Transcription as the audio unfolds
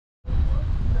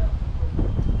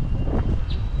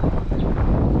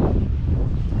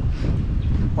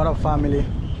What up, family?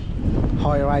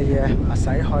 Hoy right here.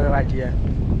 Acai Hoy right here.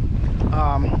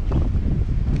 I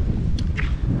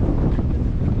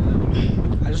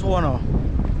just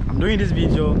I'm doing this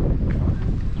video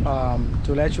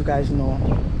to let you guys know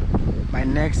my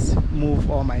next move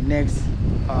or my next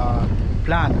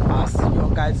plan. As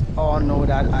you guys all know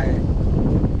that I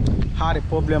had a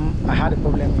problem in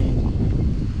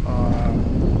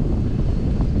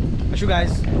as you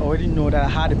guys already know that I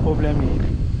had a problem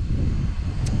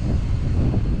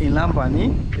in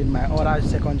Lambani, in my other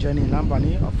second journey in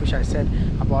Lambani, of which I said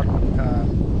about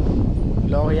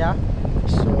Loria.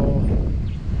 So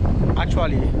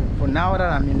actually, for now that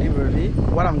I'm in Libreville,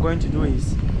 what I'm going to do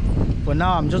is, for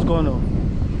now I'm just going to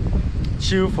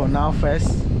chill for now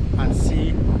first and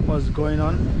see what's going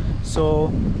on.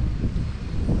 So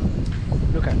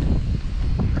look at,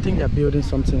 I think they're building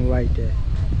something right there.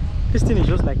 This thing is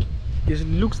just like, it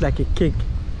looks like a cake.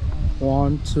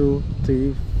 1, 2,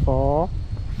 3, 4,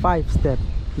 5 steps.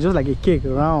 It's just like a cake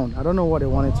round. I don't know what they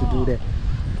wanted to do there.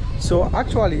 So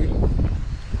actually,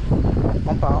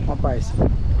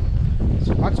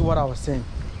 so back to what I was saying.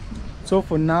 So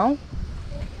for now,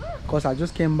 because I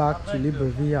just came back to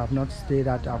Libreville, I've not stayed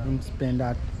at, I haven't spent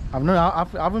that, I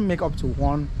haven't make up to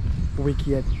 1 week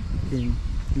yet in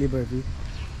Libreville,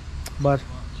 but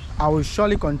I will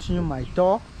surely continue my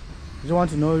tour.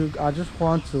 I just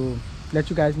want to let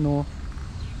you guys know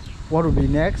what will be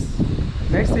next.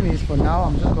 Next thing is, for now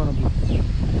I'm just gonna be,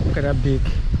 look at that big,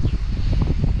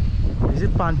 is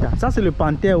it panther? Ça c'est le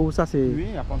panthère ou ça c'est?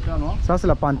 Oui, la panthère noire. Ça c'est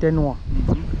la panthère noire.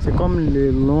 C'est comme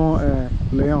le long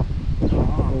lion.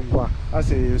 Ah,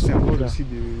 c'est le symbole aussi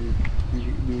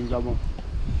de Gabon.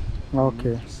 Ok.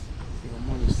 C'est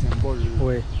vraiment le symbole.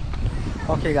 Oui.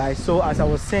 Okay guys, so as I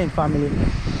was saying, family,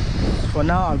 for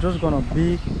now I'm just gonna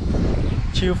be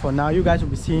chill for now. You guys will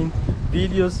be seeing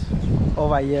videos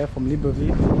over here from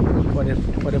Libreville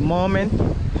for the moment,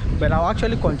 but I'll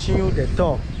actually continue the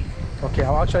tour. Okay,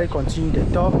 I'll actually continue the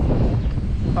tour.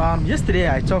 Yesterday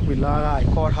I talked with Lara, I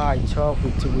called her,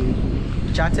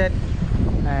 we chatted,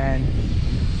 and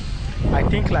I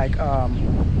think like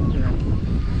you know,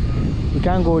 we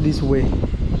can't go this way.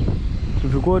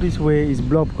 If you go this way, it's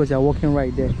blocked because you're walking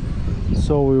right there.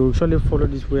 So we will surely follow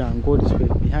this way and go this way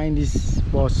behind this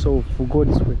bus. So we'll go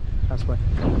this way, that's why.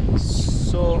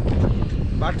 So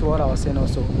back to what I was saying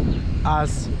also,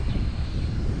 as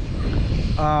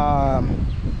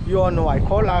you all know, I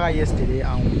called Lara yesterday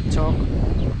and we talked,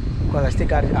 because I still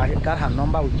got her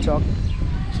number. We talked.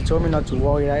 She told me not to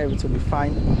worry, that everything will be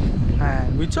fine,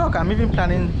 and we talk. I'm even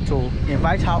planning to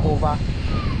invite her over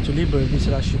to Libreville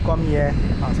so that she come here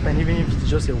and spend, even if it's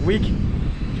just a week,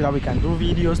 so that we can do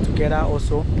videos together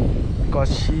also,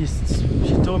 because she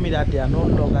told me that they are no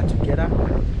longer together.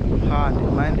 Her and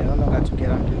the man, they are no longer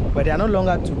together, but they are no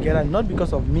longer together not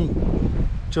because of me,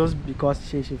 just because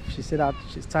she said that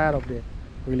she's tired of the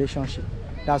relationship.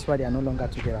 That's why they are no longer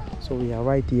together. So we are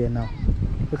right here now.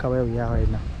 Look at where we are right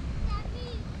now.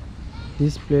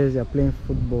 These players, they are playing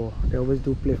football. They always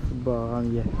do play football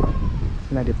around here.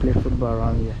 Like they play football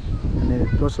around here, and then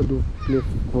they also do play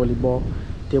volleyball,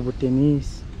 table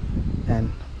tennis,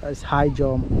 and high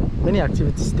jump. Many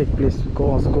activities take place,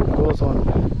 goes on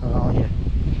around here.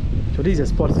 So this is a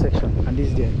sports section, and this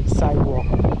is the sidewalk.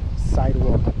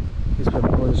 This is where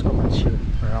people just come and chill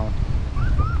around.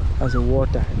 There's the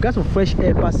water. You got some fresh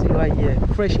air passing right here.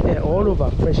 Fresh air all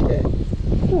over. Fresh air.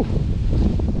 Whew.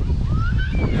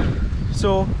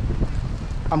 So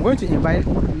I'm going to invite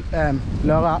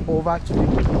Laura over to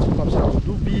come so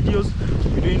do videos.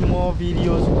 We'll be doing more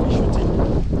videos. We'll be shooting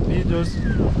videos.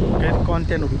 Great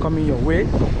content will be coming your way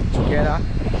together.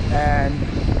 And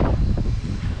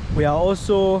I'm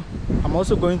also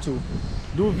going to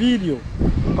do a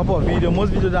couple of videos.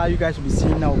 Most videos that you guys will be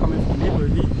seeing now coming from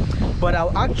Libreville. But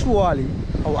I'll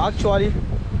actually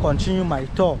continue my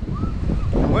tour.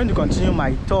 I'm going to continue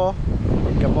my tour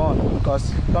in Gabon,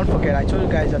 because don't forget, I told you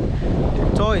guys that the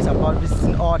tour is about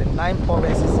visiting all the 9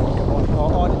 provinces in Gabon,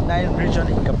 or all the 9 regions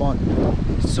in Gabon.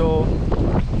 So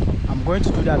I'm going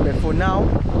to do that, but for now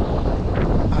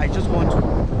I just want to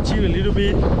chill a little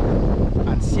bit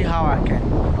and see how I can,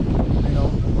 you know,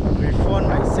 refund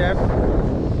myself,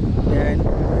 then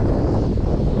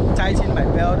tighten my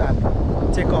belt and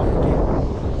take off again.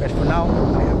 But for now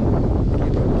I am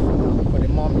for the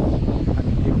moment I'm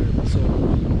in Libreville. So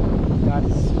that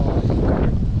is all I look at.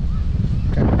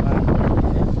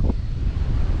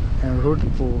 En route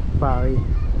pour Paris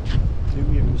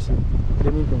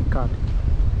 2024.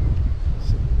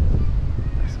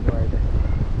 Let's go right there.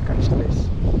 Catch the place.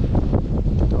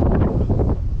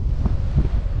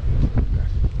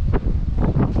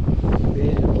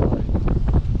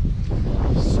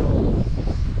 So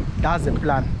that's the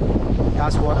plan.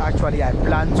 That's what actually I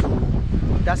plan to.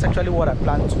 That's actually what I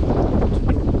plan to do.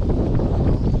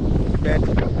 But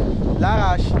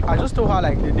Lara, I just told her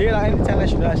like the day that anytime that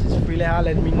she knows that she's free, let her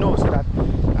let me know so that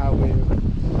I will.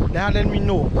 Let her let me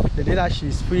know the day that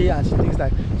she's free and she thinks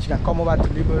that she can come over to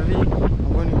Libreville.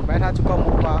 I'm going to invite her to come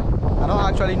over. I don't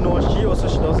actually know. She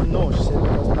doesn't know. She said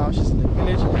because now she's in the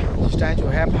village, she's trying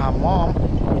to help her mom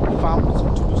in the farm to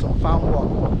do some farm work.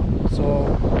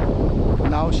 So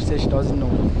now she says she doesn't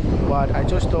know. But I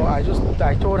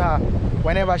told her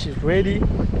whenever she's ready,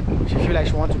 she feel like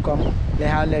she wants to come,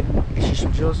 she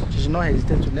should not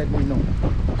hesitate to let me know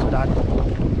so that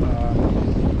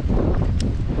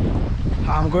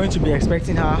I'm going to be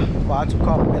expecting her for her to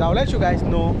come. And I'll let you guys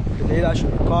know the day that she'll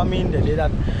be coming, the day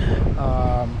that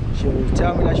she will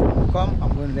tell me that she will come.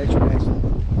 I'm going to let you guys know.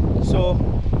 So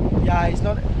yeah, it's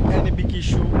not any big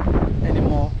issue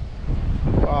anymore.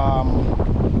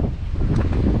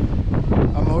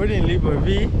 I'm already in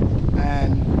Libreville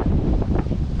and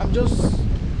I'm just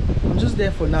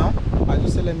there for now. I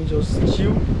just said let me just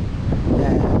chill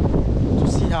and to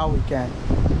see how we can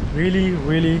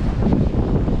really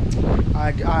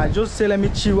I just say let me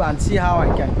chill and see how I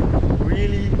can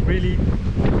really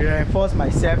reinforce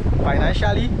myself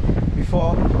financially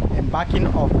before embarking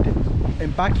on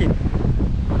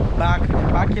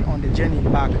the journey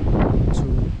back to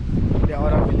the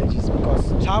other villages,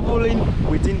 because traveling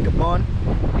within Gabon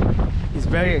is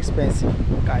very expensive,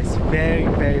 guys.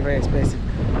 Very expensive.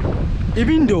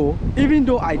 Even though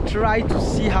I try to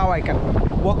see how I can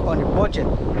work on a budget,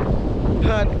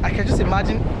 but I can just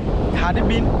imagine had it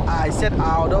been I said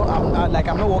I'm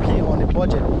not working on a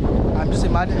budget, I'm just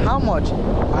imagining how much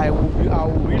I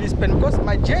will really spend, because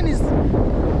my journey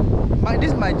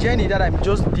this is my journey that I'm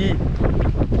just did.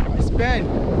 I spent,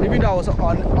 even though I was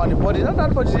on the budget,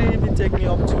 that budget didn't even take me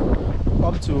up to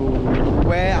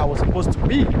where I was supposed to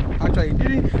be. Actually,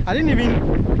 I didn't even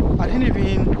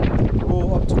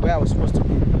go up to where I was supposed to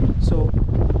be. So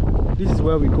this is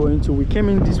where we're going to. We came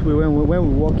in this way when we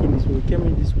walk in this way. We came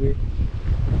in this way,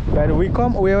 but we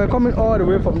were coming all the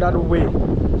way from that way.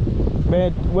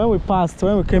 But when we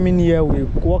came in here, we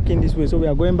walk in this way. So we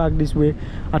are going back this way.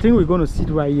 I think we're going to sit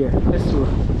right here. Let's go.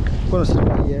 We're going to sit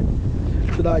right here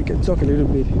so that I can talk a little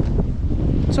bit.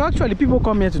 So actually, people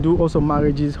come here to do also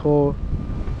marriages or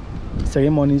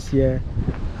ceremonies here,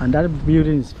 and that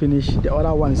building is finished. The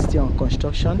other one is still on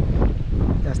construction.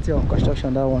 They're still on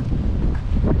construction. That one.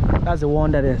 That's the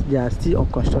one that they are still on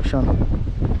construction.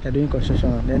 They're doing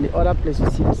construction. And then the other place you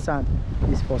see the sand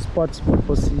is for sports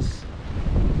purposes.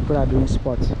 People are doing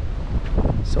sports.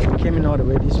 So we came in all the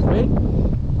way this way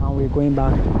and we're going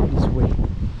back this way.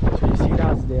 So you see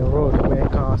that's the road where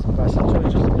cars are passing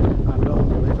just along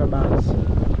the riverbanks,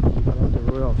 along the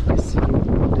road of the city of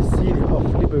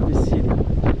Libreville City.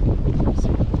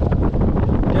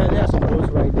 There are some roads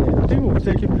right there. I think we'll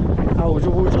take it.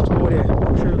 We'll just go there.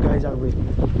 I'll show you guys that way.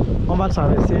 On va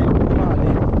traverser,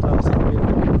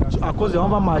 à cause on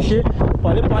va marcher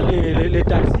pour aller prendre les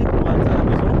taxis pour aller à la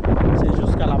maison. C'est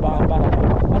jusqu'à là-bas, en bas là-bas.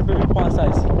 On ne peut même pas ça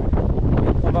ici.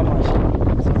 On va marcher.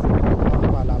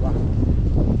 On va là-bas.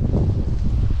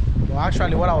 Well,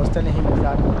 actually, what I was telling him is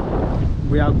that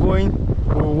we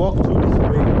will walk through this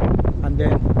way, and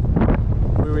then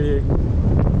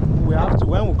we have to,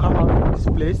 when we come out from this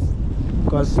place,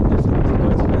 because there's a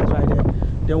security fence right there,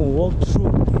 then we'll walk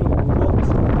through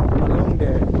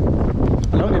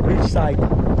along the beach side.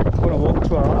 We're going to walk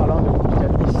through along the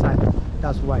beach side.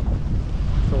 That's why.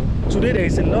 So today there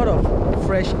is a lot of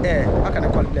fresh air. How can I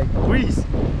call it? Like breeze.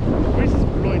 The breeze is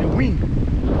blowing. The wind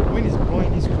is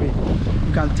blowing this way.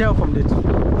 You can tell from this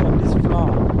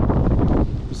flower.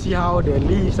 You see how the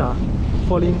leaves are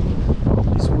falling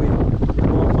this way.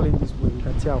 They're all falling this way. You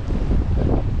can tell.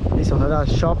 This is another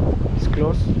shop. It's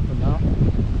closed for now.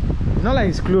 It's not like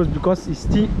it's closed because it's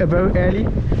still very early,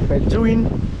 but during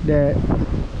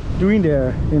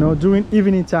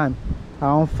evening time,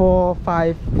 around 4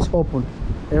 5 it's open.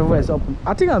 Everywhere is open.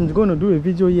 I think I'm going to do a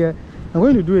video here. I'm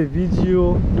going to do a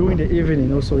video during the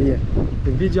evening also here.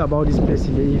 A video about this place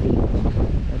in the evening.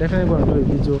 I'm definitely going to do a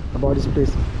video about this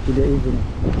place in the evening.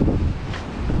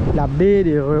 La baie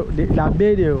de Roy. La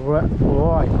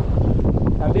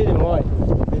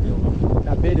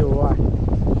baie de Roy,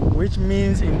 which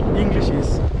means in English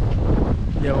is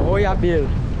the Royal Bill.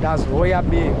 That's Royal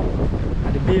Bill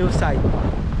at the Bill side.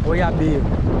 Royal Bill.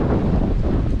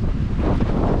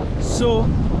 So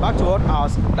back to what I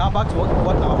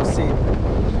was saying.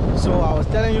 So I was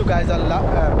telling you guys that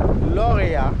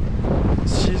L'Oreal,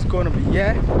 she's gonna be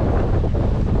here.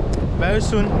 very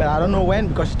soon, but I don't know when,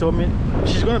 because she told me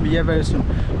she's going to be here very soon,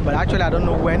 but actually I don't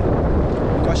know when,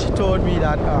 because she told me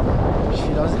that she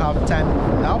doesn't have time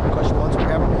now because she wants to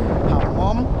help her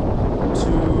mom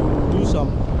to do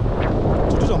some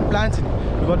planting,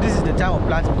 because this is the time of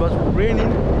planting, because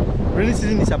rainy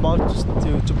season is about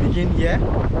to begin here.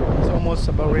 It's almost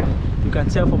about raining. You can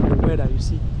tell from the weather, you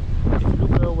see. If you look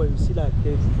very well, you see that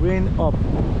there's rain up.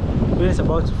 Rain is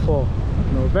about to fall.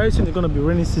 You know, very soon it's going to be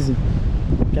rainy season.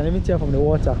 You can even tell from the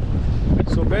water.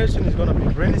 So very soon it's going to be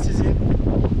rainy season.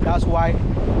 That's why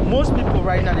most people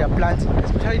right now, they are planting,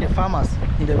 especially the farmers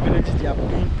in the villages. They are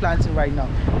doing planting right now.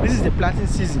 This is the planting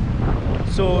season.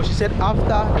 So she said after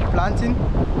the planting,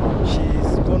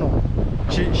 she's gonna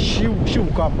she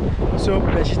will come. So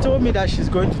but she told me that she's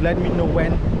going to let me know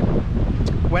when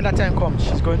that time comes.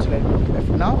 She's going to let me know. But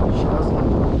for now, she doesn't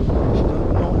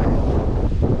know.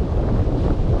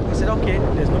 I said okay,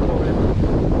 there's no problem.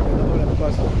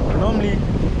 Because normally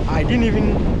I didn't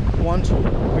even want to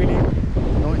really,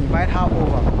 invite her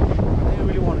over. I didn't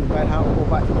really want to invite her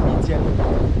over immediately.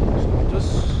 So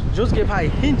I just gave her a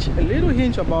little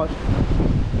hint about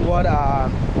what I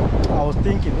was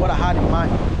thinking, what I had in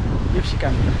mind, if she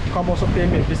can come also pay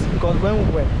me a visit. Because when we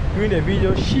were doing the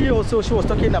video, she was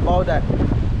talking about that.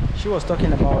 Look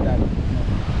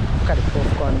at the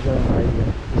popcorn joint right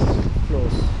here. It's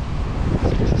close.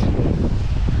 This is close.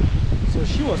 So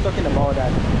she was talking about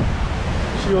that.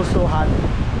 She also had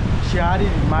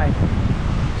it in mind.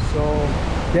 So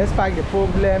despite the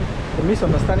problem, the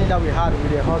misunderstanding that we had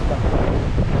with her husband,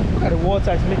 look at the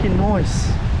water, it's making noise.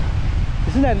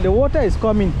 Isn't that the water is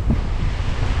coming?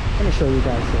 Let me show you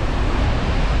guys here.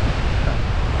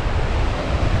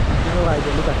 Right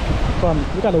there,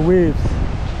 look at the waves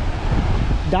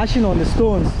dashing on the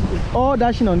stones. It's all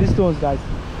dashing on these stones, guys.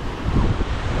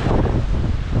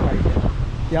 Right there.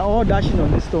 They are all dashing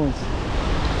on these stones.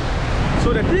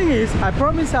 So the thing is, I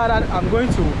promised her that I'm going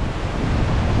to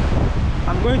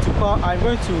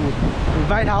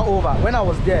invite her over when I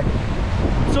was there.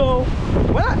 So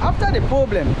after the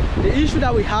problem, the issue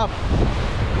that we have,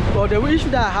 or the issue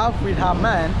that I have with her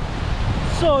man,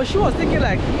 so she was thinking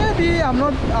like, maybe I'm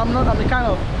the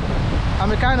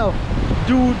kind of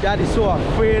dude that is so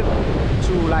afraid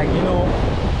to, like,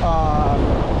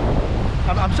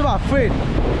 I'm so afraid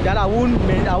that I won't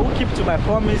keep to my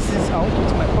promises. I won't keep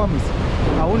to my promise.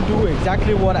 I won't do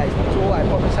exactly what I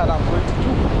promised her that I'm going to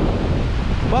do.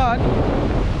 But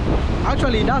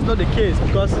actually that's not the case,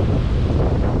 because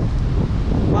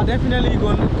I'm definitely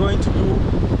going to do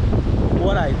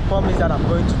what I promised that I'm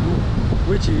going to do,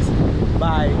 which is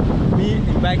by me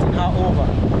inviting her over.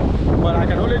 But I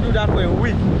can only do that for a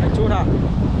week. I told her I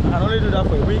can only do that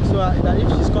for a week, so that if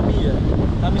she's coming here,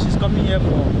 that means she's coming here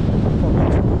for me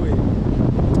to do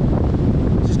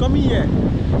it. She's coming here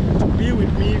to be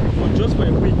with me just for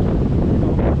a week.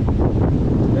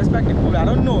 Respect the people. I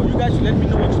don't know. You guys should let me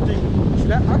know what you think.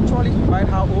 Should I actually invite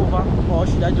her over, or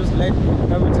should I just let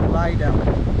everything lie down?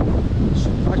 You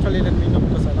should actually let me know,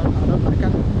 because I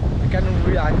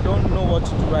don't know what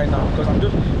to do right now, because I'm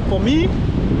just, for me,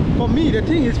 the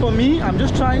thing is, for me, I'm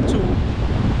just trying to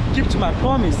keep to my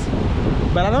promise.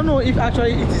 But I don't know if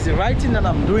actually it is the right thing that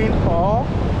I'm doing, or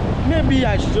maybe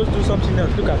I should just do something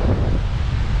else. Look at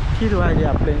kids right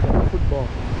there playing some football.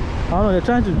 I don't know, they're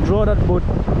trying to draw that boat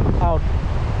out.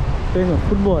 Playing some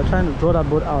football, they're trying to draw that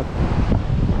boat out.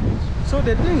 So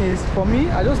the thing is, for me,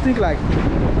 I just think like,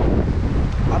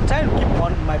 I'm trying to keep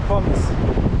on my promise.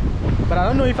 But I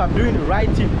don't know if I'm doing the right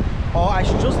thing, or I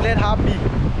should just let her be.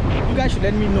 You guys should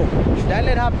let me know. Should I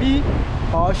let her be,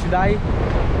 or should I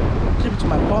keep to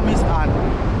my promise, and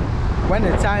when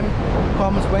the time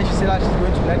comes, when she said that she's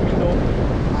going to let me know,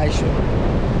 I should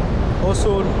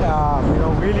also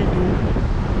really do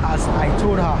as I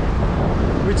told her,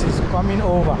 which is coming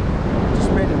over to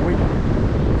spend a week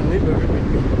in Libreville with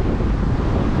me.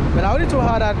 But I already told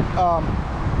her that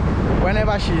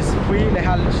whenever she's free, she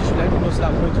should let me know, so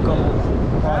I'm going to come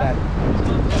over. All that.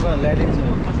 I'm going to let it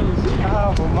know.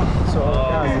 So,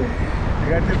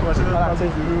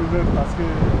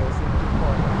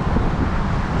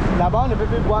 là-bas, on ne peut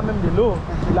plus boire même de l'eau.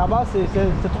 Là-bas,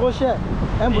 c'est trop cher.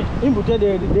 Une bouteille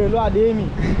de l'eau à demi.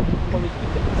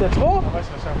 C'est trop? On va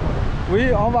chercher.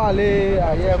 Oui, on va aller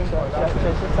ailleurs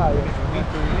chercher ça ailleurs.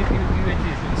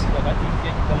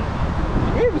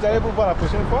 Oui, vous allez vous voir la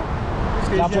prochaine fois.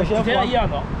 La prochaine fois. Hier,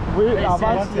 non? Oui,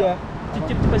 avant-hier. Tu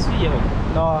n'es pas su hier?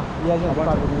 Non, hier, je n'ai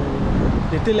pas venu.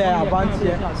 J'étais là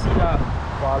avant-hier.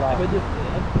 Voilà.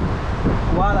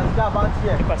 Voilà, c'était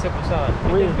avant-hier. Tu passais pour ça?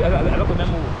 Oui. Avec le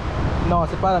même eau? Non,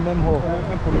 c'est pas la même eau.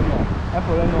 Un pour le noir. Un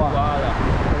pour le noir. Voilà.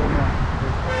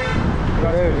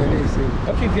 Very raining ici.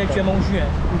 Ok, viens actuellement en juin.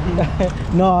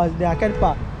 Non, ne t'inquiète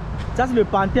pas. Ça c'est le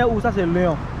panthère ou ça c'est le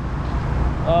lion?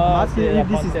 C'est la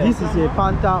This is a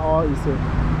panther or is a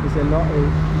lion.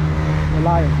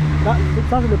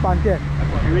 Ça c'est le panthère.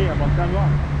 Oui, un panthère noir.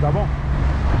 Gabon.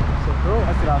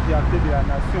 C'est la fierté de la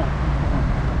nation.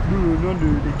 D'où le nom de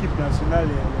l'équipe nationale,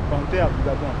 les panthères du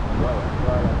Gabon.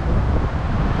 Voilà.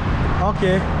 Ok.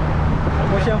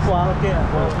 Prochaine fois. Ok.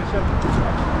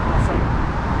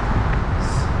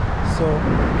 So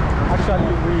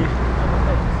actually we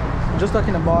just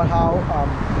talking about how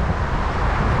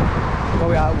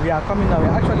well, we are coming out. We're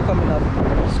actually coming out from the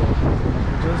place. So we're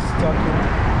just talking.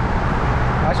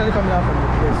 We're actually coming out from the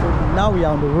place. So now we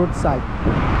are on the roadside,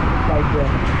 right there.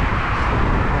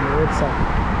 On the roadside.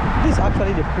 This is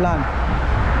actually the plan.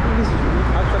 This is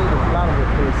actually the plan of the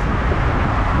place.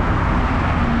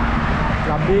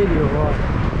 Libreville Road.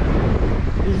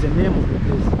 This is the name of the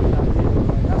place. Libreville Road.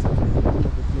 That's actually the name of the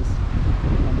place.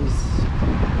 And this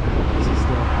is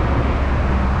the.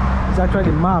 It's actually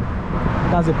the map.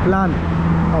 That's the plan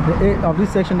of this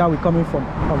section that we're coming from,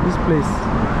 of this place.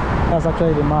 That's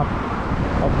actually the map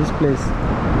of this place.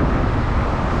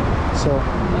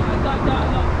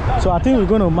 So I think we're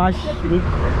going to march.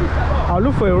 I'll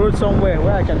look for a road somewhere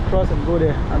where I can cross and go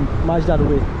there and march that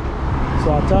way.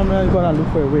 So I'll tell me going to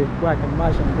look for a way where I can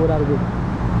march and go that way,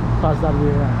 pass that way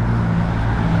around.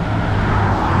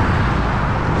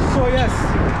 So yes,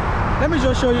 let me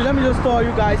just show you. Let me just tell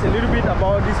you guys a little bit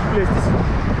about this place. This is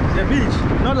the beach,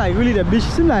 not like really the beach.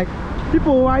 It seems like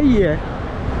people right here,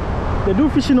 they do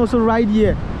fishing also right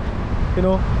here. You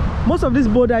know, most of this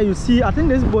boat that you see, I think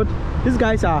this boat, these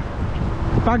guys are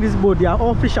park this boat. They are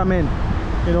all fishermen.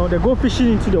 You know, they go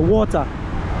fishing into the water.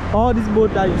 All this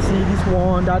boat that you see, this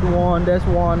one, that one, there's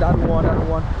one, that one, that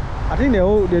one. I think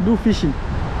they do fishing.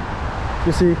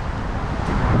 You see,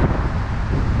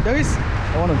 there is.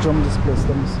 I want to jump this place.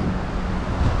 Let me see.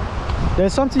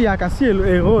 There's something here. I can see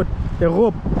a rope.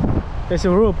 There's a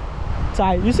rope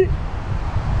tied. You see?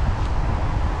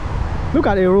 Look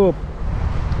at the rope.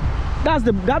 That's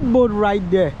that boat right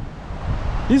there.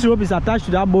 This rope is attached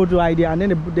to that boat right there, and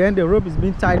then the rope is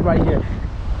being tied right here.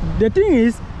 The thing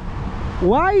is,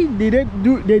 why did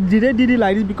they did it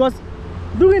like this? Because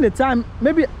during the time,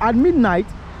 maybe at midnight,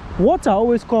 water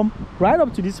always come right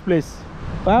up to this place,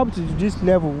 right up to this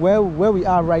level where we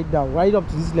are right now, right up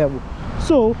to this level.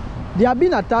 So they are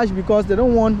being attached because they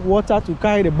don't want water to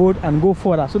carry the boat and go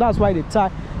further. So that's why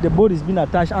the boat is being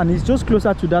attached, and it's just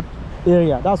closer to that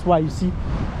area. That's why you see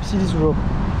this rope.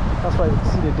 That's why you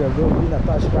see the rope being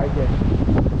attached right there.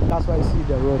 That's why you see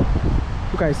the rope.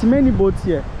 Okay, you see many boats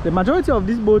here. The majority of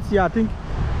these boats here, I think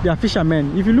they are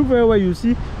fishermen. If you look very well, you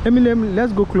see.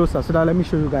 Let's go closer so that let me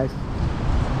show you guys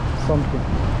something.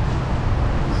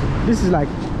 So this is like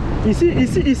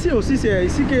ici aussi c'est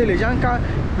ici que les gens quand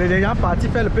les gens partent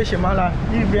faire le pêchement là,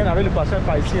 ils viennent avec le poisson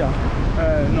par ici. Hein.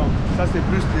 Non, ça c'est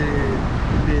plus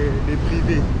des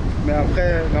privés. Mais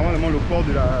après, normalement, le port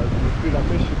de la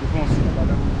pêche se fait aussi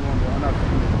là-bas en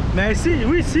Afrique. Mais si,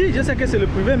 oui, si, je sais que c'est le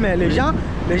privé, mais les gens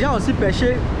aussi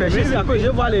pêchent. Oui, je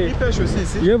vois ils pêchent aussi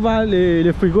ici. Je vois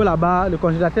le frigo là-bas, le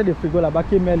congélateur de frigo là-bas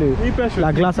qui met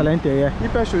la glace à l'intérieur. Ils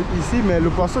pêchent ici, mais le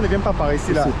poisson ne vient pas par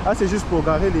ici là. Ah, c'est juste pour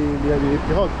garer les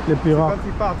pirogues. Les pirogues. Quand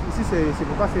ils partent, ici c'est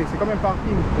pourquoi c'est comme un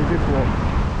parking privé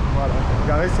pour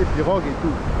garer ses pirogues et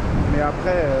tout. Mais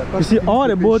après, you see, all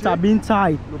the boats are being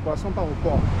tied. Le poisson part au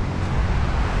port.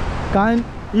 Quand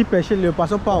ils pêchaient, le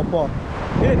poisson part au port.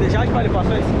 Ils ne déchargent pas les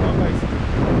poissons ici, non, pas ici.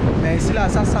 Mais ici là,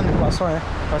 ça sent les poissons. Hein.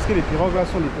 Parce que les pirogues là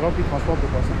sont les pirogues qui transportent les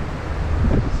poissons.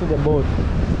 See the boat.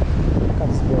 Look at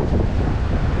this boat.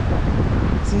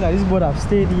 It seems like this boat have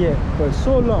stayed here for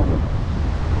so long.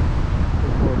 The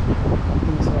boat.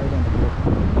 It's right on the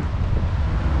boat.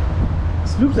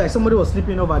 It looks like somebody was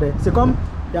sleeping over there. C'est comme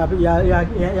il y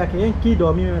a quelqu'un qui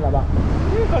dormit même là-bas.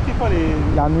 Oui, quand ils font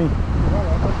la nuit.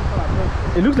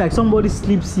 It looks like somebody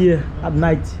sleeps here at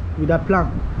night with that plank.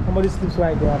 Somebody sleeps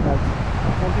right there at night.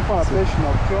 Quand ils font la pêche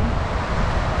nocturne,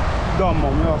 ils dorment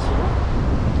en meilleur souvent.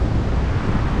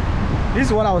 This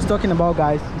is what I was talking about,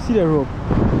 guys. You see the rope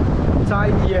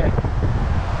tied here,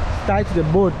 tied to the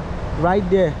boat right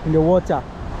there in the water.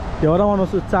 The other one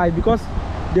also tied because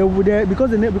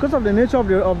because of the nature of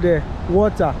the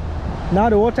water. Now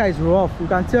the water is rough. You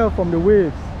can tell from the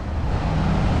waves.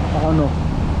 I don't know.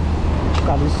 Look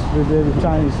at this baby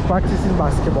trying. He's practicing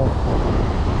basketball.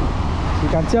 So you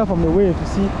can tell from the wave. You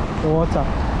see the water.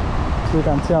 So you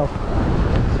can tell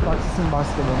he's practicing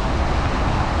basketball.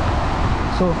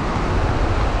 So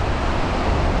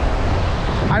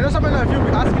I know some of you will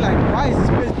be asking like, why is this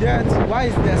place dirty? Why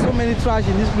is there so many trash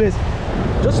in this place?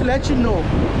 just to let you know,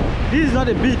 this is not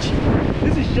a beach.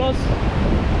 This is just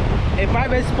a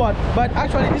private spot. But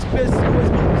actually, this place has always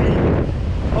been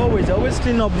clean. Always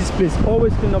clean up this place.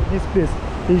 Always clean up this place.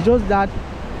 It's just that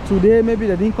today, maybe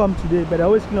they didn't come today, but they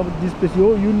always clean up this place.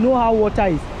 You know how water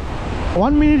is.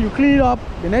 1 minute you clean it up,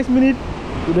 the next minute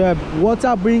the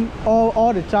water bring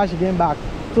all the trash again back.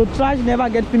 So trash never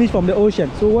get finished from the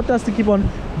ocean. So water still keep on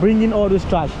bringing all those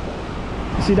trash.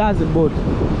 You see, that's the boat.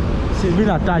 See, it's been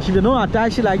attached. If they don't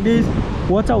attach it like this,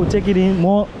 water will take it in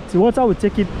more. See, water will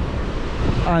take it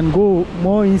and go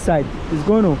more inside. It's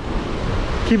going to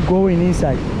keep going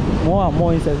inside, more and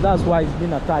more inside. That's why it's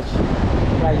been attached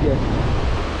right there.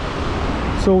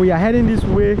 So we are heading this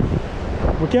way.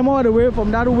 We came all the way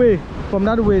from that way.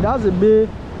 That's the bay,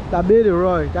 that Bay de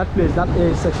Roy, that place, that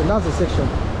section. That's the section.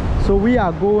 So we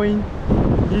are going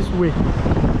this way.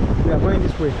 We are going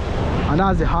this way, and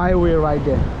that's the highway right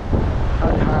there.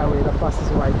 That's the highway that passes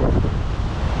right there.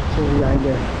 So we are in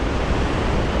there.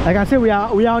 Like I said, we are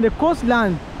on the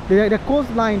coastline, the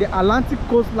coastline, the Atlantic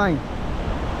coastline.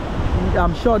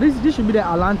 I'm sure this should be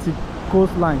the Atlantic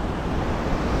coastline.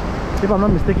 If I'm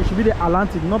not mistaken, it should be the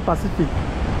Atlantic, not Pacific.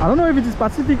 I don't know if it is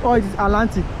Pacific or it is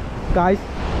Atlantic, guys.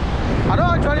 I don't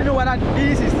actually know whether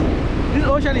this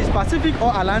ocean is Pacific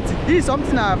or Atlantic. This is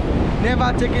something I've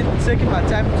never taken my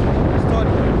time to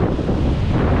study.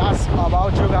 That's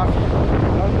about geography.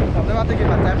 I've never taken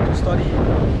my time to study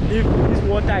if this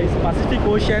water is Pacific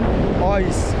Ocean or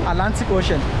is Atlantic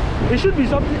Ocean. It should be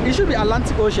something. It should be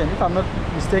Atlantic Ocean, if I'm not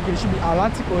mistaken. It should be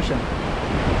Atlantic Ocean.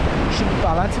 It should be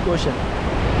Atlantic Ocean.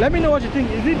 Let me know what you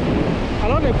think. Is it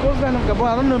along the coastline of Gabon?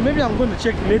 I don't know. Maybe I'm going to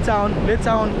check later on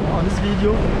this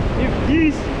video. If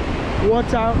this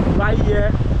water right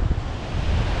here,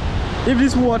 if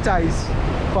this water is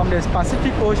from the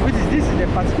Pacific Ocean, which is this is the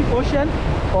Pacific Ocean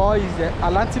or is the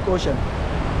Atlantic Ocean?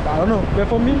 I don't know. But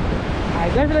for me, I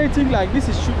definitely think like this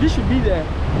should be the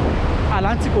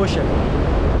Atlantic Ocean.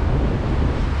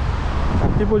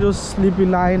 And people just sleeping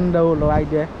lying down right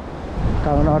there.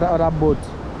 Other boat.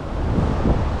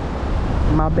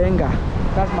 Mabenga.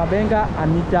 That's Mabenga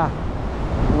Anita.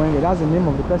 That's the name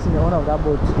of the person, the owner of that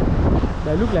boat.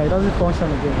 But it looks like it doesn't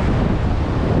function again.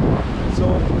 So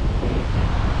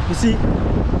you see,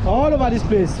 all over this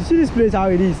place, you see this place how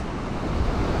it is.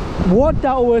 Water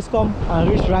always come and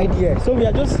reach right here. So we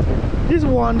are just this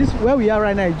where we are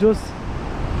right now is just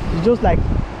like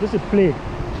a play.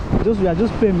 We are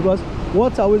just playing because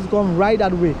water always come right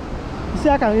that way. You see,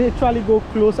 I can literally go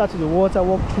closer to the water,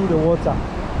 walk through the water.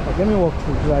 Like, let me walk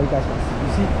through so you guys can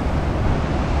see.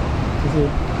 You see?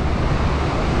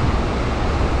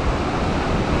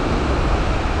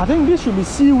 I think this should be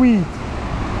seaweed.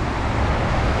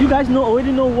 You guys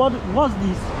already know what's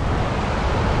this?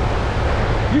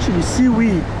 This should be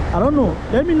seaweed. I don't know.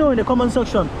 Let me know in the comment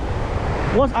section.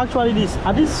 What's actually this?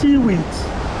 Are these seaweeds?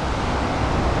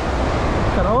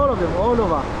 Look at all of them all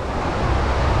over.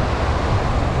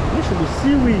 This should be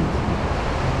seaweed.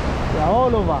 They are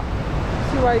all over.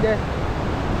 See right there.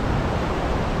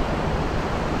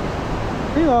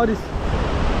 Think all this.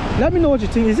 Let me know what you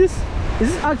think. Is this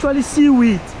actually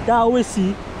seaweed that I always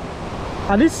see?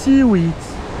 Are these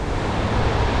seaweeds?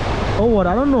 Oh what?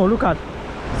 I don't know. Look at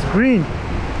it's green.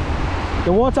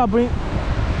 The water bring.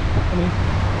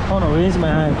 Oh no, raise my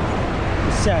hand.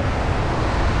 It's sad.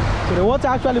 So the water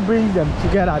actually brings them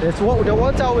together. That's what the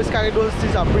water always carry those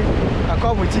things and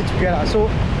come with it together. So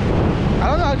I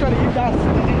don't know actually if that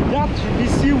should be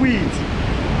seaweed.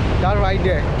 That right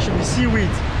there should be seaweed.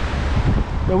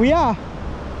 But we are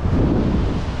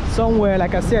somewhere,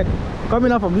 like I said,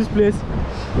 coming out from this place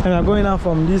and we are going out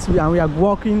from this way and we are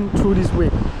walking through this way.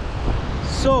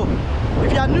 So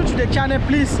if you are new to the channel,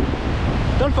 please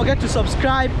don't forget to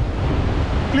subscribe,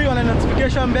 click on the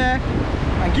notification bell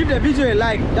and give the video a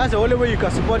like. That's the only way you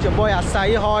can support your boy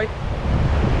Acai.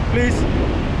 Please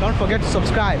don't forget to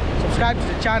subscribe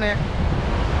to the channel.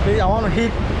 Please, I want to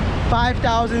hit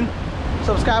 5,000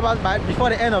 subscribers before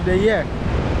the end of the year.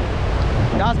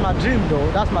 That's my dream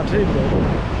though.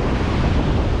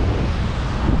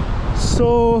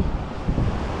 So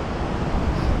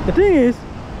the thing is,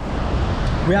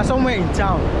 we are somewhere in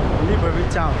town, Libreville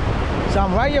town. So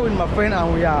I'm right here with my friend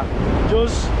and we are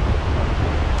just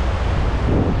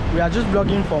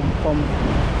vlogging from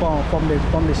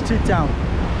the street town.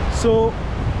 So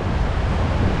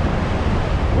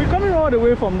we're coming all the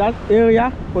way from that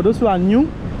area. For those who are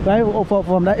new, right,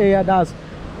 from that area, that's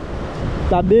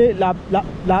La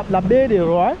Bay de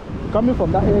Roy. Coming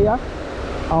from that area,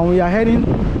 and we are heading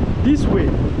this way.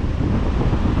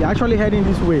 We're actually heading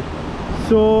this way.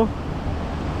 So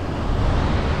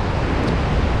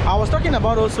I was talking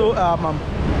about also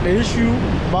the issue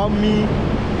about me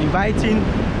inviting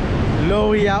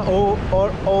Loria or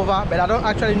over, but I don't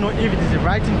actually know if it is the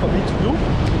right thing for me to do.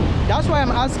 That's why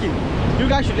I'm asking. You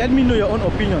guys should let me know your own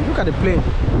opinion. Look at the plane.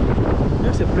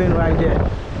 There's a plane right there.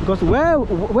 Because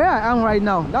where I am right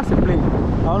now, that's a plane.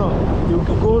 I don't know.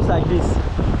 It goes like this.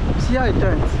 See how it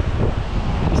turns.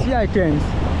 See how it turns.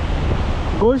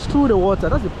 Goes through the water.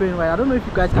 That's a plane, right? I don't know if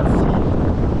you guys can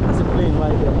see. That's a plane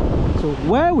right there. So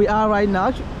where we are right now,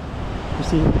 you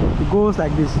see, it goes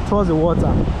like this towards the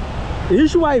water. The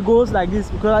issue why it goes like this,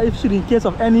 because if in case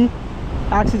of any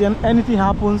accident, anything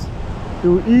happens, it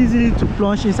will easily to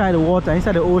plunge inside the water,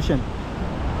 inside the ocean,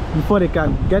 before they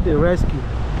can get the rescue.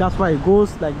 That's why it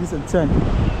goes like this and turn.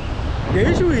 The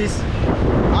issue is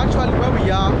actually where we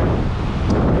are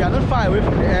not far away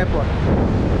from the airport.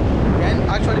 We are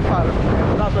actually far away from the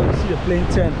airport. That's why you see the plane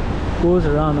turn, goes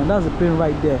around, and that's the plane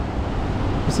right there.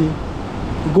 You see,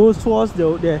 it goes towards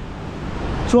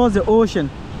towards the ocean.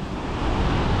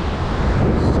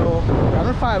 So we are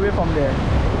not far away from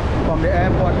the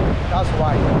airport. That's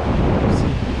why. You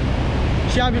see,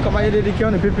 she a vu comment il y a des qui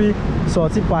ont pu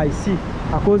sortir par ici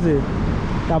à cause de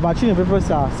la voiture ne peut pas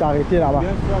s'arrêter là-bas.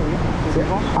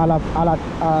 À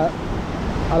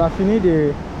la fin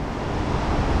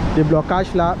des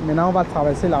blocages là, maintenant on va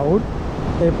traverser la route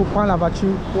et pour prendre la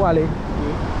voiture pour aller.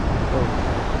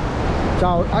 So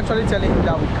I was actually telling you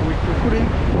that we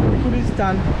couldn't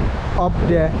stand up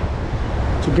there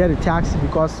to get a taxi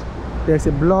because there's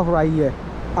a block right here,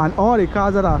 and all the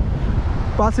cars that are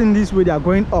passing this way, they are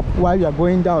going up while we are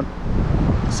going down.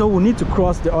 So we need to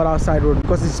cross the other side road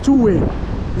because it's two-way.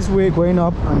 This way going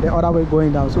up and the other way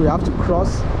going down. So we have to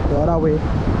cross the other way,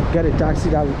 get a taxi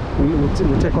that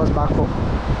will take us back home.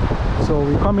 So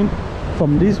we're coming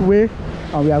from this way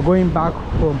and we are going back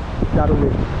home that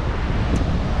way.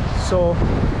 So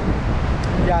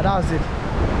yeah, that's it.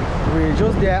 We're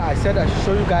just there. I said I should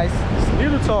show you guys this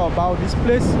little tour about this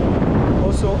place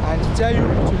also, and to tell you,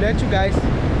 to let you guys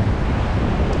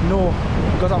know,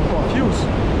 because I'm confused.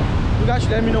 You guys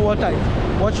should let me know what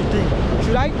you think.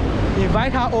 Should I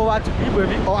invite her over to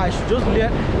Libreville, or I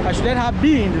should let her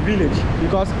be in the village?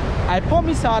 Because I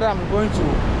promised her that I'm going to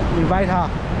invite her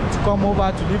to come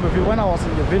over to Libreville when I was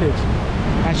in the village,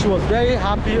 and she was very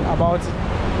happy about it.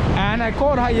 And I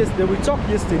called her yesterday. We talked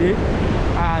yesterday,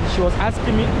 and she was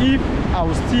asking me if I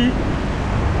will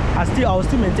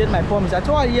still maintain my promise. I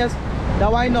told her yes,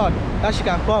 that why not, that she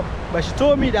can come. But she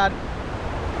told me that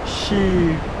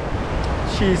she's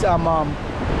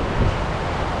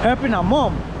helping her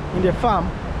mom in the farm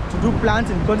to do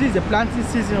planting, because this is the planting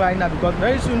season right now, because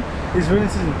very soon is rainy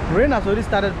season. Rain has already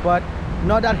started, but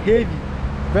not that heavy.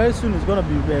 Very soon it's gonna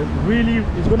be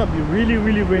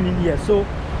really raining here. So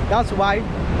that's why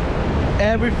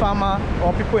every farmer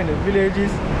or people in the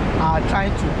villages are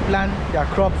trying to plant their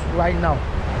crops right now,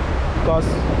 because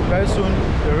very soon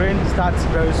the rain starts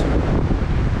very soon.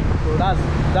 So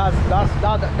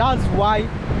that's why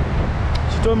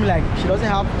she told me, like, she doesn't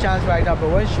have chance right now, but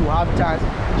when she will have chance,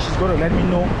 she's going to let me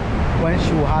know when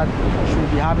she will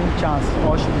be having chance,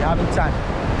 or she'll be having time.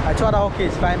 I told her okay,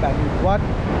 it's fine by me, but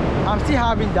I'm still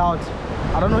having doubts.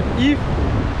 I don't know if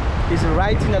it's the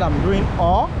right thing that I'm doing,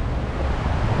 or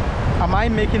am I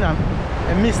making a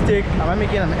mistake? Am I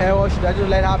making an error? Should I just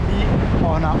let her be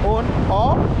on her own,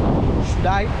 or should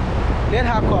I let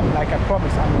her come like I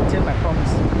promised and maintain my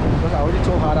promise? Because I already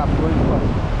told her that I'm going to come.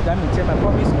 Should I maintain my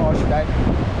promise, or should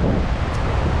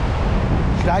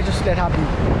I just let her be?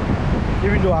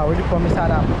 Even though I already promised her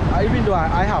that, even though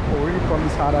I have already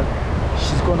promised her that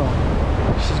she's gonna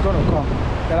come,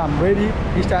 that I'm ready.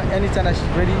 Anytime that she's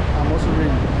ready, I'm also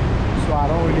ready. So I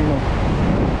don't really know,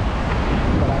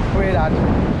 but I pray that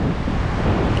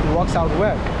it works out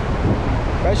well.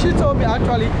 But she told me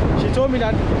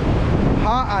that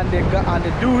her and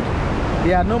the dude,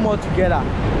 they are no more together.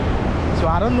 So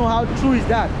I don't know how true is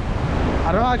that.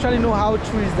 I don't actually know how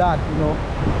true is that, you know.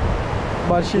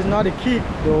 But she's not a kid.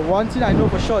 The one thing I know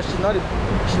for sure, she's not a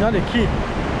kid.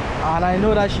 And I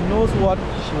know that she knows what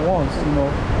she wants, you know.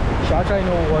 She actually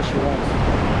knows what she wants.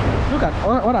 Look at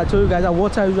what I told you guys, that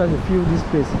water usually fill this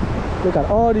place. Look at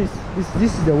all this.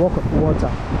 This is the work of water.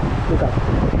 Look at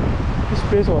this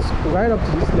place was right up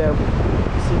to this level.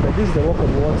 See, but this is the work of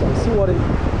water. See what it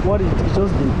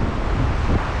just did.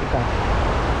 Look at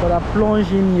what I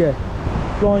plunge in here,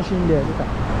 plunge in there. Look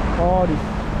at all this.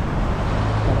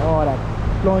 Look at all that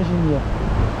plunge in here.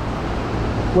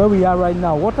 Where we are right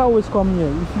now, water always come here.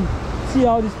 If you see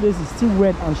how this place is still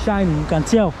wet and shiny, you can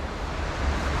tell.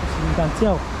 You can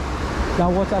tell that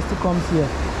water still comes here.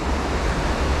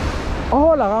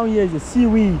 All around here is the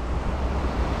seaweed.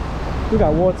 Look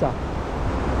at water.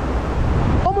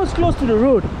 almost close to the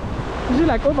road. You see,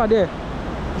 like over there.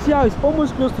 You see how it's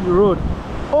almost close to the road.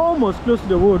 Almost close to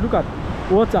the road. Look at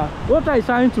water. Water is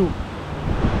trying to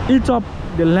eat up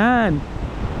the land.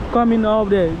 Coming off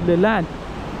the land.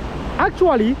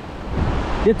 Actually,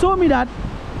 they told me that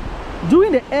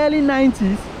during the early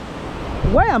 90s,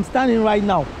 where I'm standing right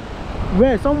now,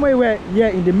 where somewhere where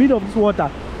in the middle of this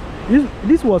water,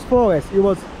 this was forest. It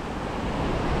was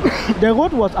the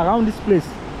road was around this place.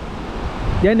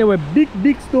 Then there were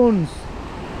big stones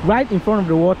right in front of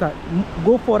the water.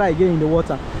 Go further again in the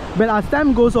water. But as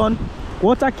time goes on,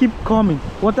 water keep coming,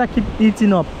 water keep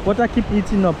eating up, water keep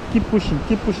eating up, keep pushing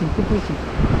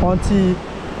until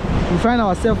we find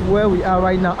ourselves where we are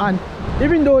right now. And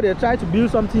even though they try to build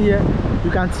something here,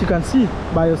 you can see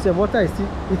by yourself, water is still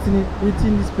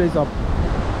eating this place up.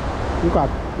 Look at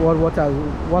what water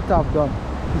have done.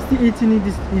 It's still eating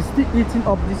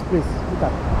up this place. Look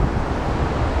at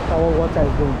how water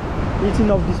is going,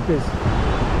 eating up this place.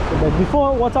 So, but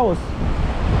before, water was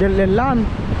the land,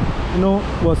 you know,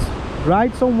 was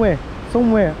right somewhere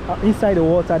inside the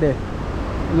water there.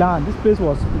 Land. This place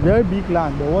was very big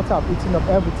land. The water have eaten up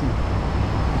everything.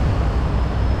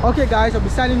 Okay, guys, I'll be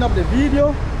signing up the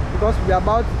video because we are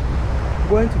about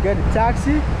going to get a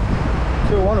taxi.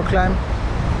 So we want to climb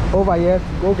over here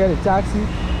to go get a taxi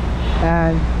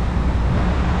and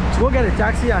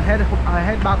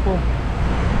head back home.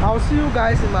 I'll see you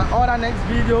guys in my other next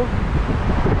video.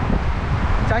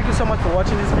 Thank you so much for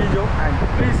watching this video, and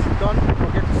please don't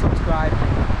forget to subscribe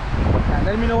and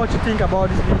let me know what you think about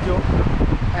this video.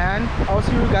 And I'll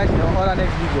see you guys in the other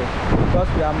next video because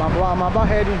I'm about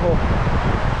heading home.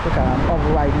 Look at, I'm up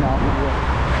right now here.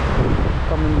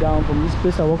 Coming down from this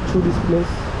place. I walk through this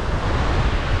place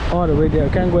all the way there. I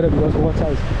can't go there because water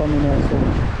is coming here, so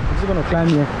I'm just gonna climb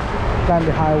here, climb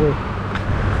the highway.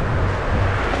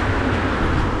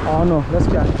 Oh no, let's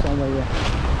catch it somewhere here.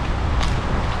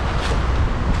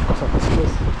 Because of this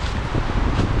place.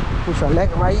 Push our leg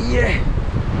right here.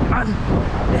 And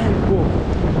there we go.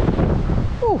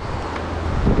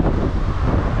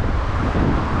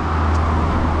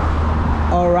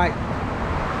 Alright,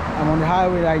 I'm on the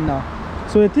highway right now.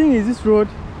 So the thing is, this road,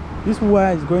 this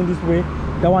one is going this way,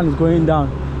 that one is going down.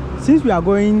 Since we are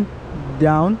going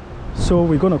down, so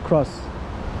we're gonna cross.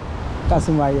 That's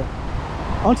him right here.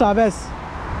 On Traverse.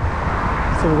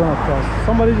 So we're gonna cross.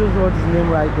 Somebody just wrote his name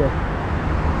right there. I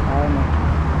don't know.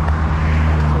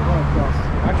 So we're gonna cross.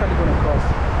 We're actually gonna cross.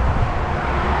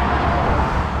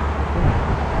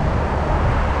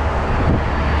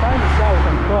 Trying to see how we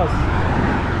can cross.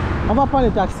 On va prendre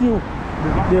le taxi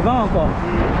devant encore.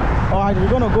 Alright, we're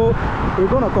gonna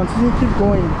continue, keep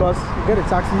going because we get a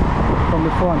taxi from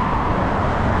the front.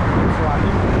 So I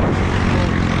think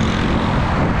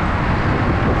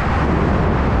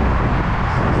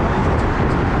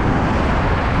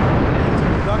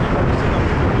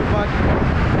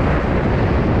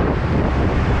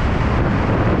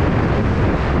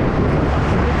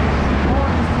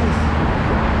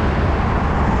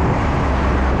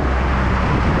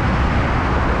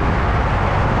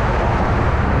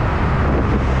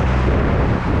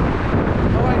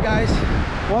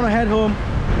want to head home.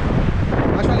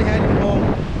 Actually heading home.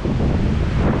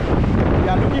 We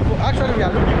are looking for a place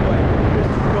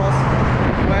to cross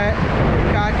where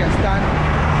the car can stand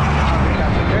and we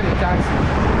can get a taxi.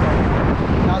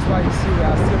 That's why you see we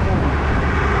are still moving.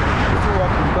 We're still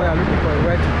walking because we are looking for a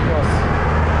way to cross.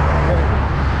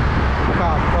 The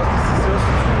car, because this is just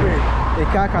two-way. The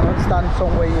car cannot stand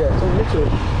somewhere here. So we need to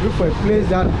look for a place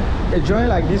that a joint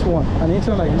like this one and it's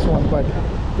not like this one, but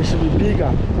it should be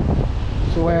bigger.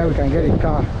 So where we can get a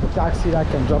car, a taxi that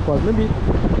can drop us maybe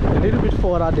a little bit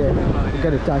further there.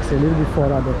 Get a taxi a little bit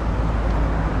further there.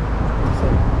 So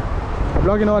I'm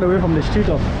vlogging all the way from the street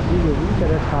of Libreville. Look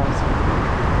at that house.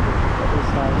 This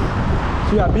house.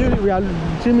 So we are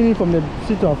streaming from the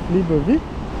street of Libreville.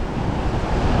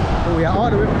 So we are all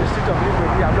the way from the street of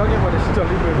Libreville. I'm vlogging for the street of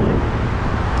Libreville.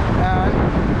 And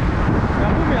we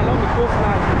are moving along the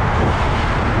coastline.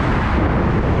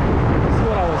 This is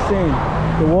what I was saying.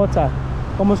 The water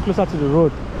almost closer to the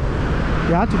road.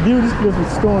 They had to build this place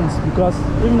with stones because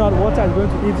if not, water is going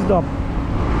to eat it up.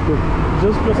 So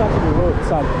just closer to the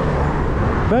roadside,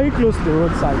 very close to the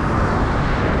roadside.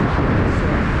 So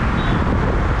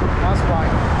that's why.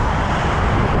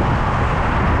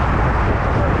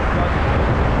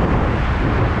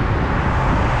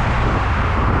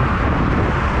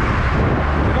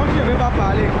 C'est comme si je n'avais pas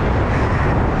parlé.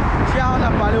 Tiens, on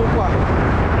a parlé ou quoi?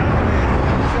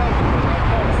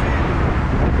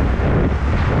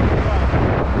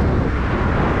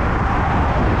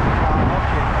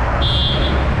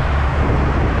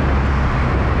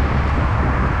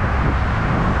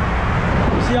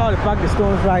 pack the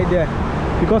stones right there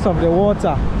because of the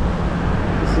water.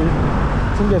 You see,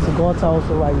 I think there's a gutter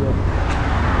also right here.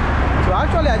 So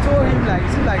actually, I told him like,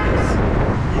 it seems like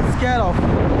he's scared of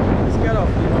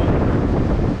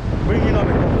bringing up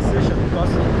a conversation because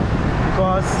we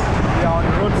are on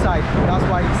the roadside. That's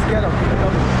why he's scared of bringing up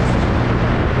a conversation.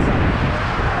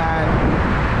 And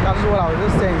that's what I was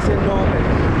just saying. He said no, but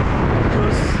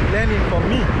just learning from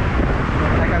me.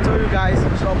 Like I told you guys,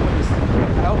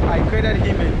 I created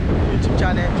him a YouTube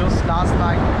channel just last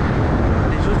night,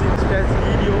 and he just did his first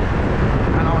video,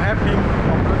 and I'll help him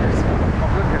upload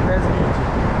the first video.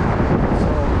 So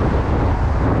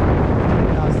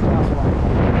that's why.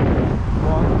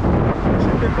 But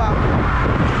paper,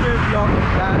 vlog,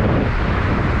 that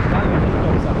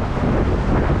comes up.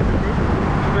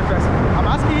 I'm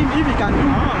asking him if he can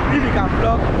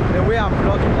vlog the way I'm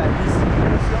vlogging like this.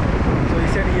 So he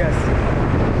said yes.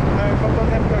 Quand on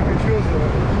aime quelque chose,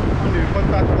 on ne vote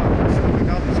pas trop. On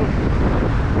regarde les autres.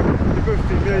 Ils peuvent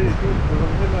filmer et tout.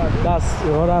 That's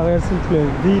what I was simply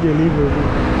video Libreville.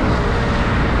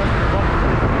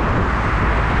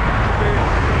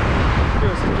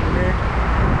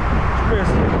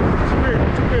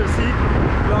 Tu peux aussi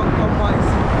vlog comme moi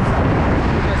ici, comme ça.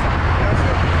 Tu fais ça.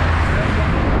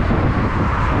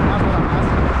 That's what I'm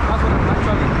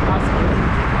actually asking him.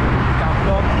 You can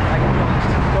vlog like me on the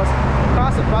street because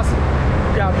cars are passing.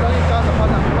 We are vlogging cars are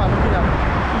passing and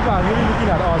people are really looking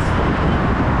at us.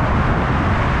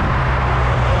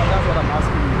 So that's what I'm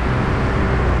asking you.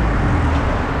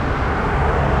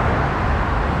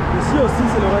 Ici aussi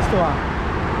c'est le restaurant.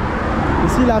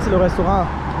 Ici là c'est le restaurant.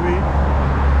 Oui.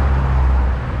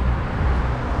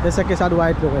 Je sais que ça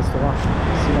doit être le restaurant.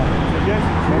 Ici là. C'est bien.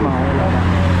 Même en haut là.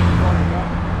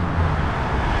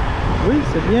 Oui,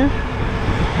 c'est bien.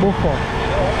 Beaufort.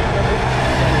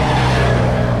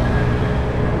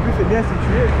 En plus, c'est bien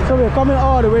situé. So we're coming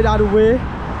all the way that way,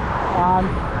 and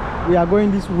we are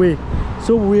going this way.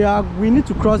 So we need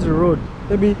to cross the road.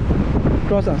 Maybe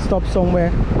cross and stop somewhere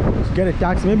to get a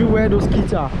taxi. Maybe where those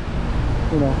kids are.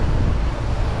 You know,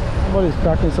 somebody's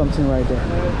cracking something right there.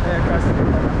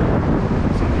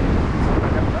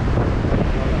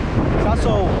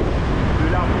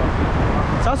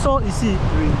 That's all ici.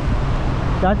 Oui.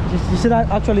 That you see that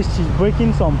actually she's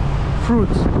breaking some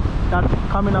fruits that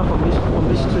coming out from this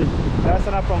tree. Là,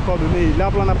 ça n'a pas encore donné.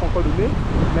 L'arbre n'a pas encore donné.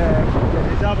 Mais il y a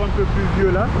des arbres un peu plus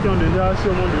vieux là qui ont déjà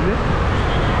sûrement donné.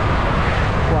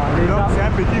 Wow, donc c'est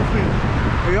un petit fruit.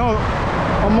 Et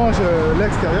on mange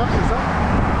l'extérieur, c'est ça?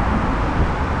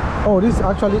 Oh, this is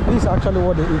actually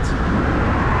what they eat.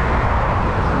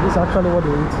 This is actually what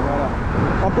they eat. Voilà.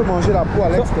 On peut manger la peau à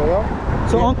l'extérieur.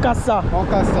 So on casse ça. On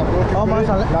casse ça pour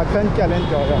récupérer la graine qui est à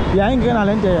l'intérieur. Il y a une graine à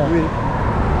l'intérieur. Oui.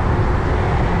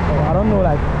 Oh, I don't know,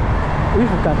 like if we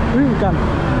can.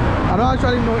 I don't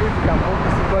actually know if we can work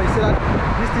this, but he said that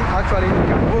this thing actually we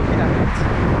can work in and eat. So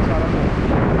I don't know.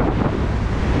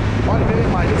 On devait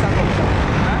manger ça comme ça.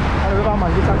 On devait pas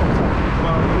manger ça comme ça.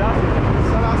 Bon, là,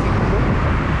 ça là c'est tout bon.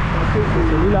 Parce que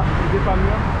celui-là, il n'est pas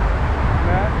mûr.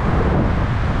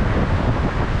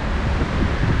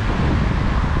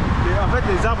 Mais en fait,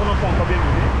 les arbres n'ont pas encore bien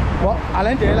donné. Bon, à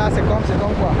l'intérieur là, c'est comme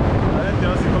quoi? À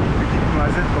l'intérieur, c'est comme une petite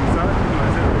noisette comme ça, une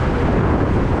noisette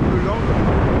un peu longue.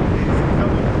 Et c'est très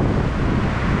bon.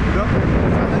 Donc,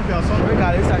 certaines personnes.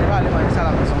 Regardez ça, je vais aller manger ça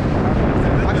à la maison.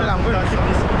 Actually, I'm going to keep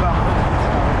this bar.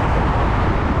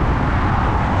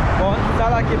 Bon, ça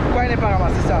là, pourquoi il n'est pas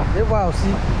ramassé ça? Je vois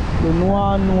aussi le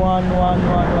noir.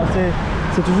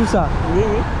 C'est toujours ça. Oui,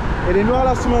 oui. Et les noirs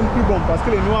là sont même plus bons parce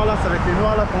que les noirs là, c'est avec les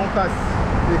noirs là qu'on casse.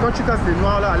 Et quand tu casses les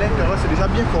noirs là à l'intérieur, c'est déjà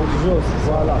bien formé.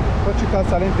 Voilà. Quand tu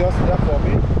casses à l'intérieur, c'est déjà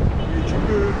formé. Et tu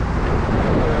peux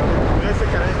rester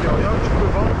qu'à l'intérieur, tu peux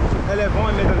vendre. Elle est vend,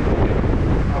 elle met dans le côté.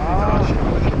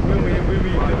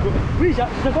 Oui,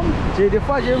 c'est comme. Des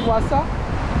fois, je vois ça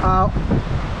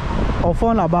au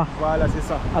fond là-bas. Voilà, c'est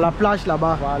ça. À la plage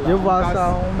là-bas. Voilà. Je vois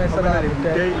ça, on met ça dans les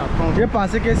bouteilles. J'ai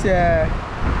pensé que ce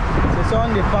sont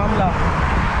des pommes là.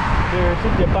 Le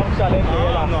truc des pommes qui à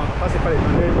l'intérieur là. Non, ça c'est pas les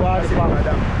noirs des pommes.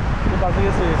 Je pensais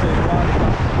que c'est le noir des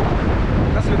pommes.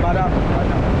 Ça c'est le badam.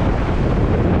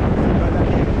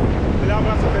 L'arbre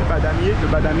là s'appelle badamier, le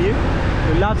badamier.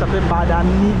 L'arbre s'appelle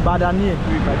badanier.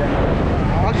 Oui, badamier.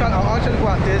 I'll actually go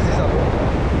and taste this up.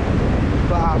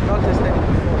 But I've not tasted it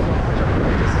before, so I'm actually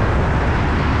going to taste it.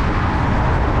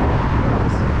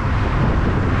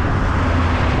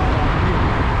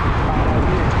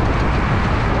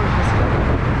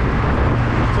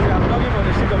 So we are vlogging for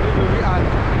the street of Libreville and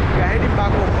we are heading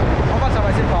back home. On va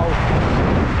traverser par où?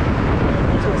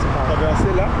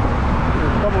 Traverser là.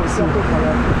 Comme aussi on peut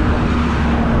traverser.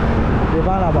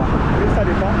 Devant là-bas. Oui, ça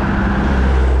dépend.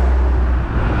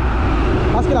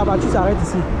 là-bas, tu s'arrêtes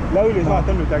ici. Là où les gens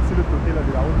attendent le taxi, l'autre côté là,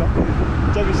 de la route là.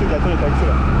 Tu as vu ceux qui attendent le taxi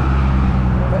là.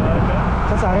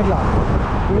 Ça s'arrête là.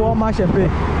 Ou on marche un peu.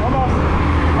 On marche.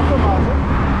 On peut marcher.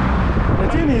 The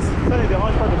thing is, Ça ne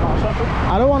dérange pas de marcher un peu.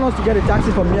 I don't want us to get a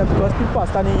taxi from here because people are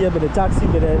standing here but the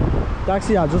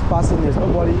taxi are just passing. There's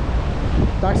nobody.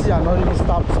 Taxis are not even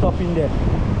stopping there.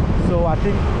 So I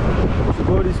think we should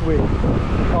go this way.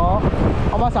 Or,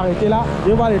 on va s'arrêter là. Je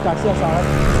vais voir les taxis, on s'arrête.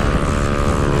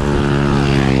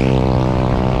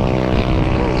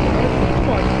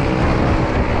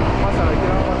 On va s'arrêter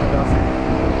là, on va traverser.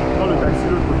 Dans le taxi de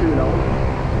l'autre côté de là-haut.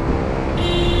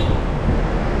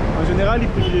 En général, ils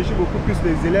privilégient beaucoup plus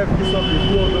les élèves qui sortent des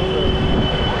cours. Donc,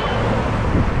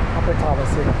 On peut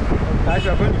traverser là. Là, je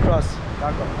vais going to cross.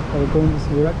 d'accord. We're going this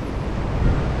way, right?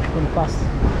 Going to pass.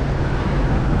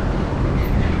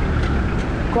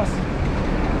 Cross.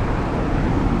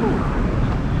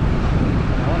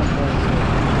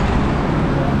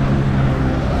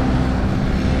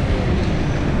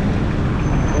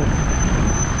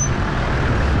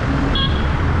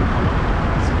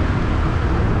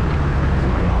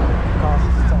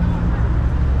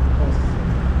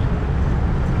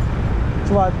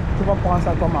 Tu vas prendre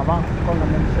ça comme avant, comme la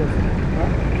même chose.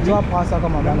 Tu vas prendre ça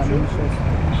comme avant, la même chose.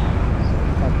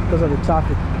 Because of the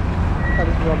traffic. That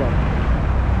is rubber.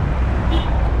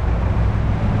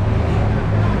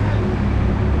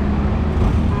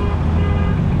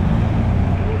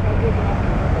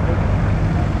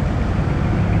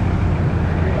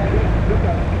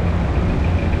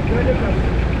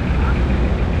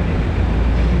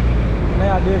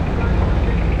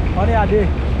 On est à deux.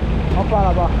 On part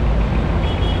là-bas.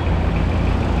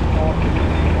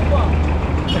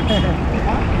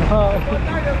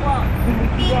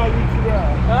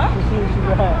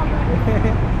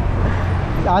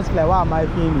 He's asking like, why am I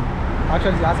filming?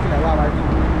 Actually, he's asking like, why am I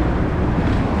filming?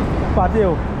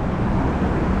 Patio.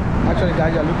 Actually,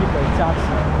 guys, you're looking for a taxi.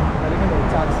 You're looking for a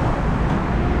taxi.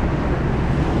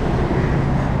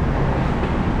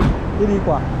 Il dit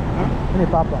quoi? Il n'est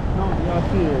pas. Non, il y a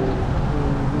fait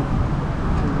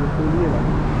le collier là.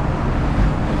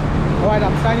 Alright,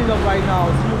 I'm signing up right now.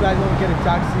 See you guys when we get a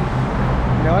taxi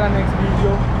in the other next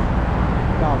video.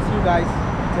 Now, see you guys.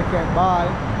 Take care. Bye.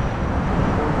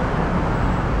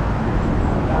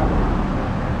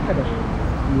 Look at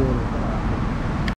that.